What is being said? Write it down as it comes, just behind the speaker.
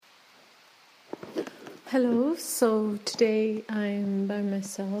Hello, so today I'm by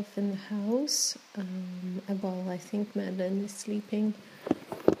myself in the house. I think Madeline is sleeping,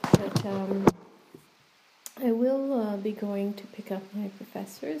 but I will be going to pick up my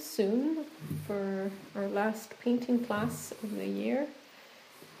professor soon for our last painting class of the year.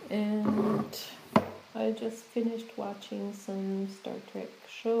 And I just finished watching some Star Trek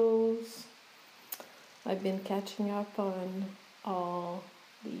shows. I've been catching up on all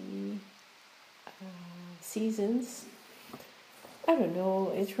the seasons. I don't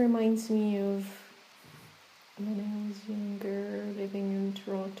know, it reminds me of when I was younger, living in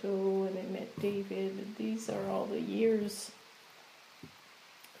Toronto, and I met David. These are all the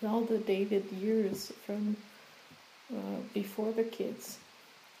David years from before the kids.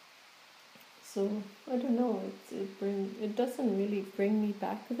 So I don't know, it doesn't really bring me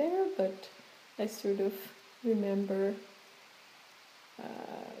back there, but I sort of remember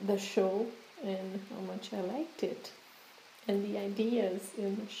the show and how much I liked it, and the ideas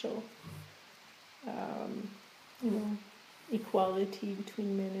in the show. Equality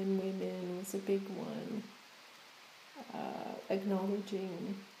between men and women was a big one.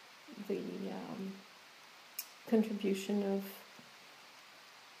 Acknowledging the contribution of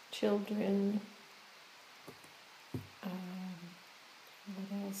children.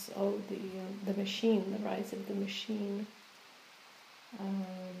 What else? Oh, the machine, the rise of the machine.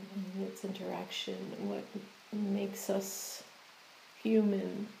 And its interaction, what makes us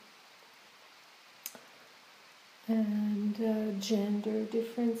human, and gender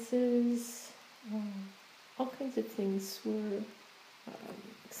differences, all kinds of things were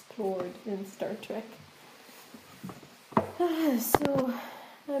explored in Star Trek. So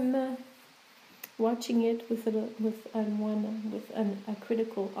I'm watching it with a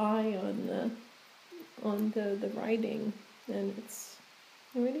critical eye on the writing, and it's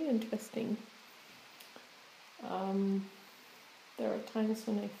really interesting. There are times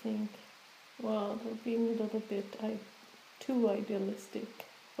when I think, well, they're being a little bit too idealistic,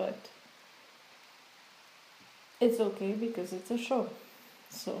 but it's okay because it's a show.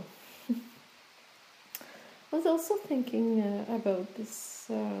 So I was also thinking about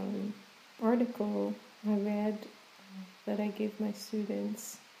this article I read that I gave my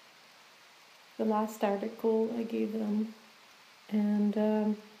students, the last article I gave them, and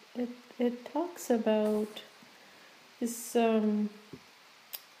it talks about this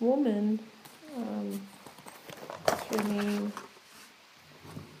woman, what's her name,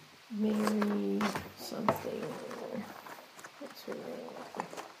 Mary something, what's her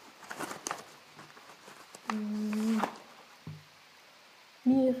name,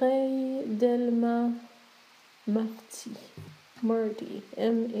 Mireille Delma Marty, Marty,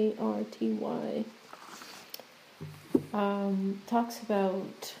 talks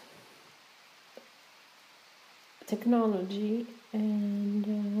about technology,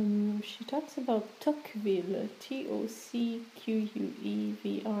 and she talks about Tocqueville, Tocqueville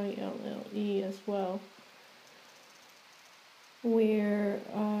as well, where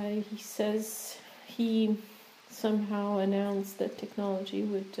he says he somehow announced that technology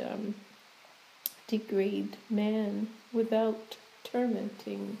would degrade man without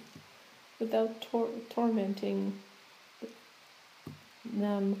tormenting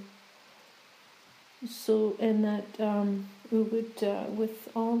them. So, and that we would, with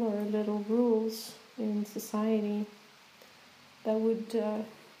all our little rules in society, that would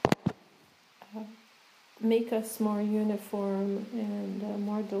make us more uniform and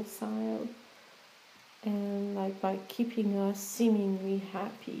more docile, and like by keeping us seemingly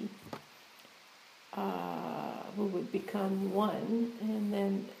happy, we would become one, and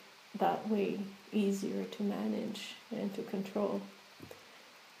then that way easier to manage and to control.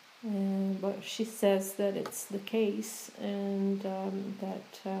 But she says that it's the case, and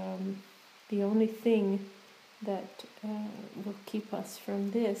that the only thing that will keep us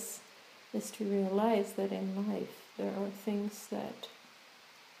from this is to realize that in life there are things that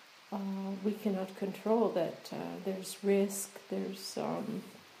we cannot control, that there's risk, there's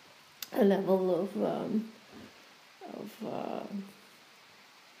a level of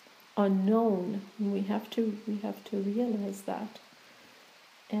unknown. We have to realize that.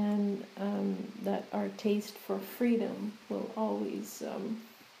 And that our taste for freedom will always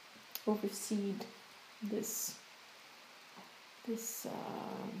oversede this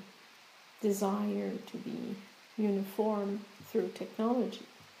desire to be uniform through technology.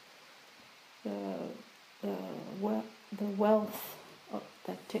 The wealth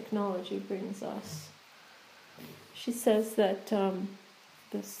that technology brings us. She says that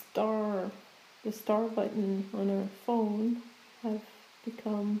the star button on our phone have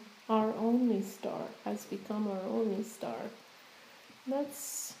become our only star, has become our only star.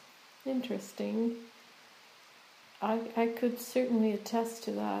 That's interesting. I could certainly attest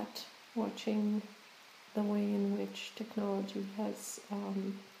to that, watching the way in which technology has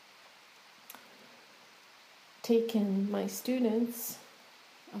taken my students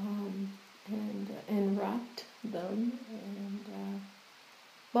and enwrapped them,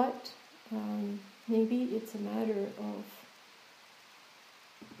 but maybe it's a matter of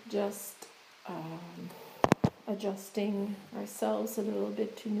just adjusting ourselves a little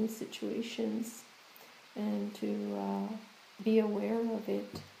bit to new situations and to be aware of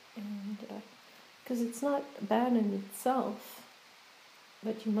it, and because it's not bad in itself,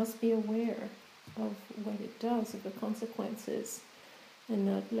 but you must be aware of what it does, of the consequences, and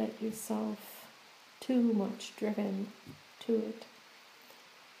not let yourself too much driven to it.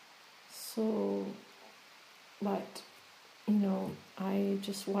 So, but I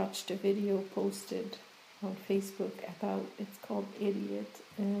just watched a video posted on Facebook about, it's called Idiot,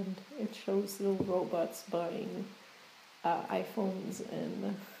 and it shows little robots buying iPhones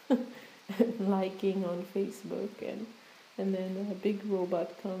and, and liking on Facebook, and then a big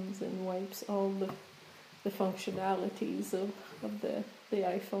robot comes and wipes all the functionalities of the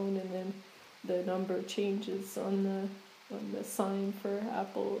iPhone, and then the number changes on the sign for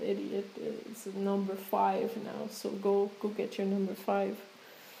Apple. Idiot is number 5 now, so go get your number 5.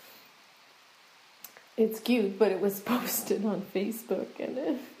 It's cute, but it was posted on Facebook, and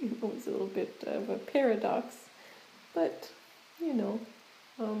it was a little bit of a paradox. But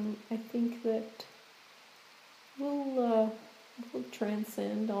I think that we'll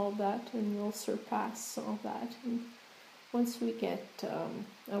transcend all that, and we'll surpass all that. And once we get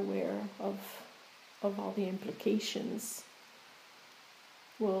aware of all the implications,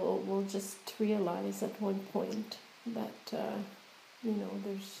 we'll just realize at one point that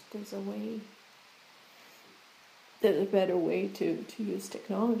there's a way, there's a better way to use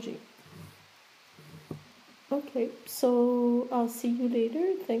technology. Okay, so I'll see you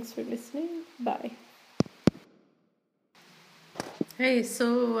later. Thanks for listening. Bye. Hey,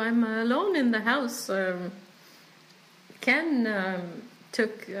 so I'm alone in the house. Ken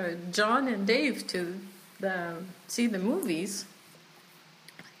took John and Dave to see the movies.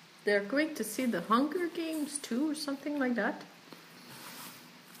 They're going to see the Hunger Games too, or something like that.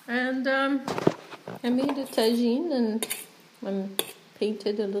 And I made a tagine, and I'm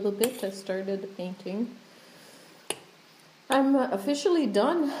painted a little bit. I started the painting. I'm officially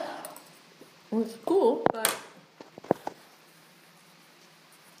done with school, but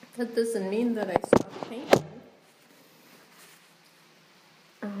that doesn't mean that I stopped painting.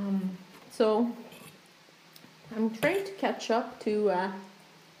 So I'm trying to catch up to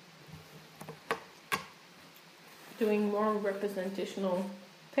doing more representational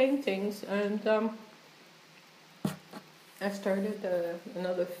paintings, and I started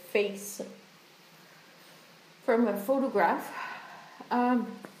another face from a photograph.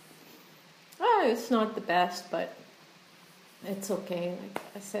 It's not the best, but it's okay. Like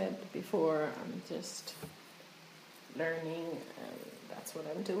I said before, I'm just learning, and that's what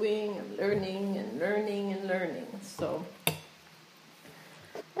I'm doing. I'm learning and learning and learning. So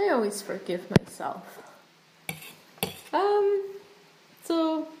I always forgive myself.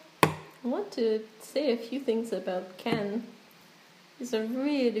 So I want to say a few things about Ken. He's a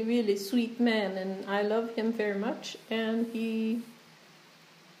really, really sweet man, and I love him very much, and he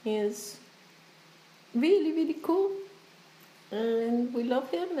is really, really cool, and we love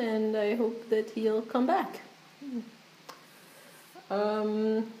him, and I hope that he'll come back.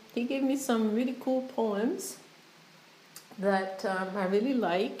 He gave me some really cool poems that I really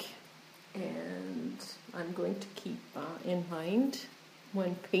like, and I'm going to keep in mind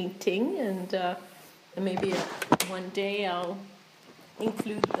when painting, and maybe one day I'll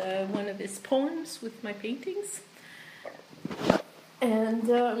include one of his poems with my paintings. And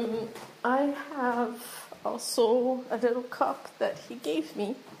I have also a little cup that he gave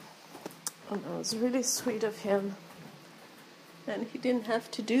me, and it was really sweet of him, and he didn't have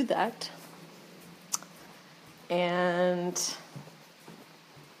to do that, and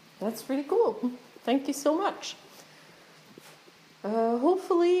that's pretty cool. Thank you so much.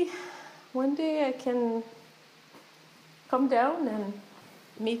 Hopefully one day I can come down and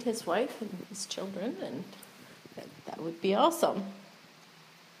meet his wife and his children, and that would be awesome.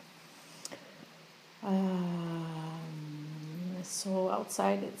 So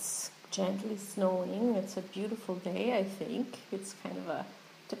outside it's gently snowing. It's a beautiful day, I think. It's kind of a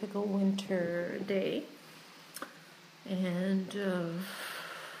typical winter day. And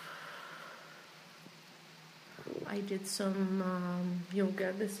I did some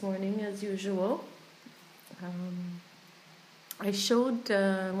yoga this morning as usual. I showed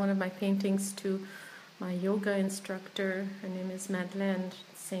one of my paintings to my yoga instructor. Her name is Madeleine,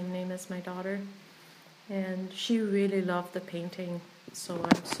 same name as my daughter. And she really loved the painting. So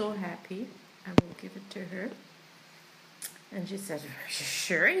I'm so happy. I will give it to her. And she said,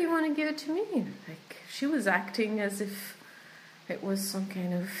 "Sure, you want to give it to me?" Like, she was acting as if it was some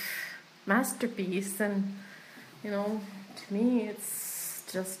kind of masterpiece. And, to me, it's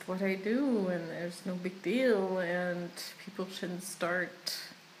just what I do, and there's no big deal, and people shouldn't start.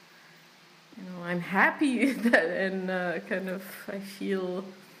 I'm happy that, and I feel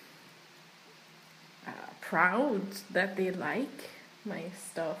proud that they like my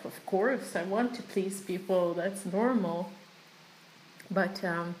stuff. Of course, I want to please people, that's normal. But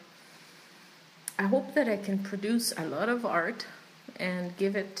I hope that I can produce a lot of art and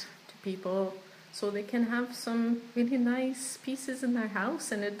give it to people so they can have some really nice pieces in their house,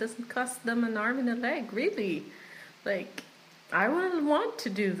 and it doesn't cost them an arm and a leg, really. Like, I will want to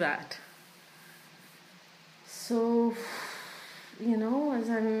do that. So, as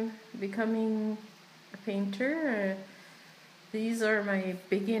I'm becoming a painter, these are my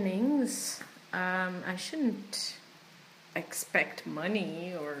beginnings. I shouldn't expect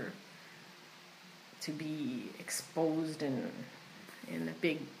money or to be exposed in a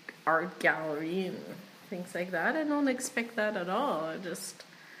big art gallery and things like that. I don't expect that at all.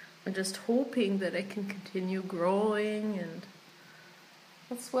 I'm just hoping that I can continue growing, and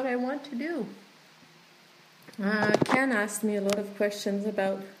that's what I want to do. Ken asked me a lot of questions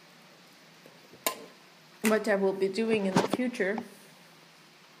about what I will be doing in the future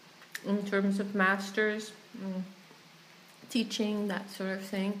in terms of masters, teaching, that sort of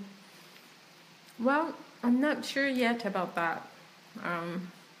thing. Well, I'm not sure yet about that.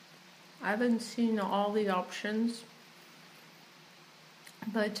 I haven't seen all the options,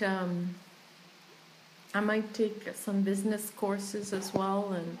 but I might take some business courses as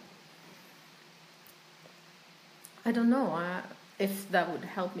well, and I don't know if that would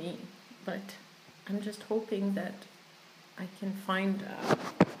help me, but I'm just hoping that I can find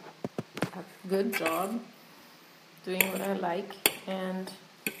a good job doing what I like, and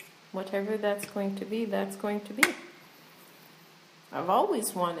whatever that's going to be, that's going to be. I've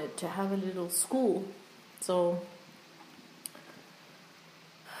always wanted to have a little school, so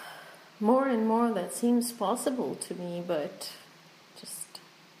more and more that seems possible to me, but just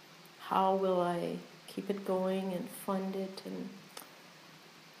how will I keep it going and fund it, and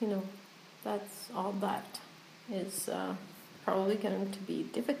that's all that is probably going to be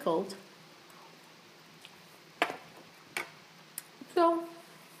difficult. So,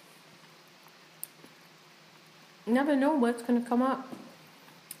 never know what's going to come up.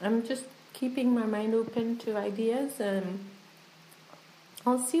 I'm just keeping my mind open to ideas, and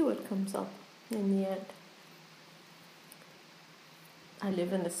I'll see what comes up in the end. I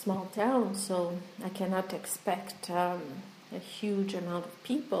live in a small town, so I cannot expect a huge amount of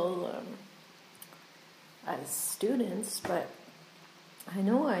people as students, but I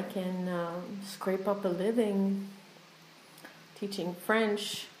know I can scrape up a living teaching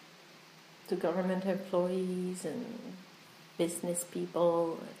French to government employees and business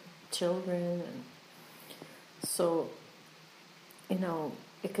people and children, and so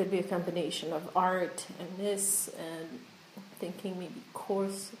it could be a combination of art and this, and thinking maybe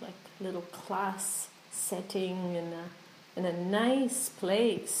course, like little class setting in a nice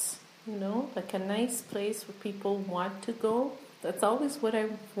place, like a nice place where people want to go. That's always what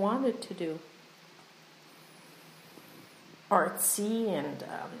I've wanted to do. Artsy and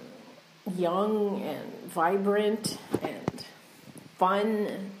young and vibrant and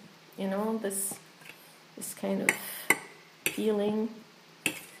fun, this kind of feeling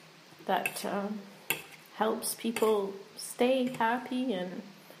that helps people stay happy and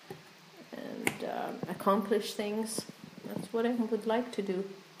accomplish things. That's what I would like to do.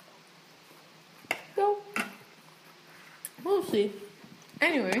 So, we'll see.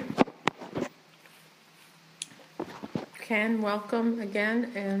 Anyway, Ken, welcome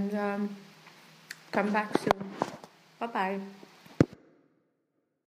again, and come back soon. Bye-bye.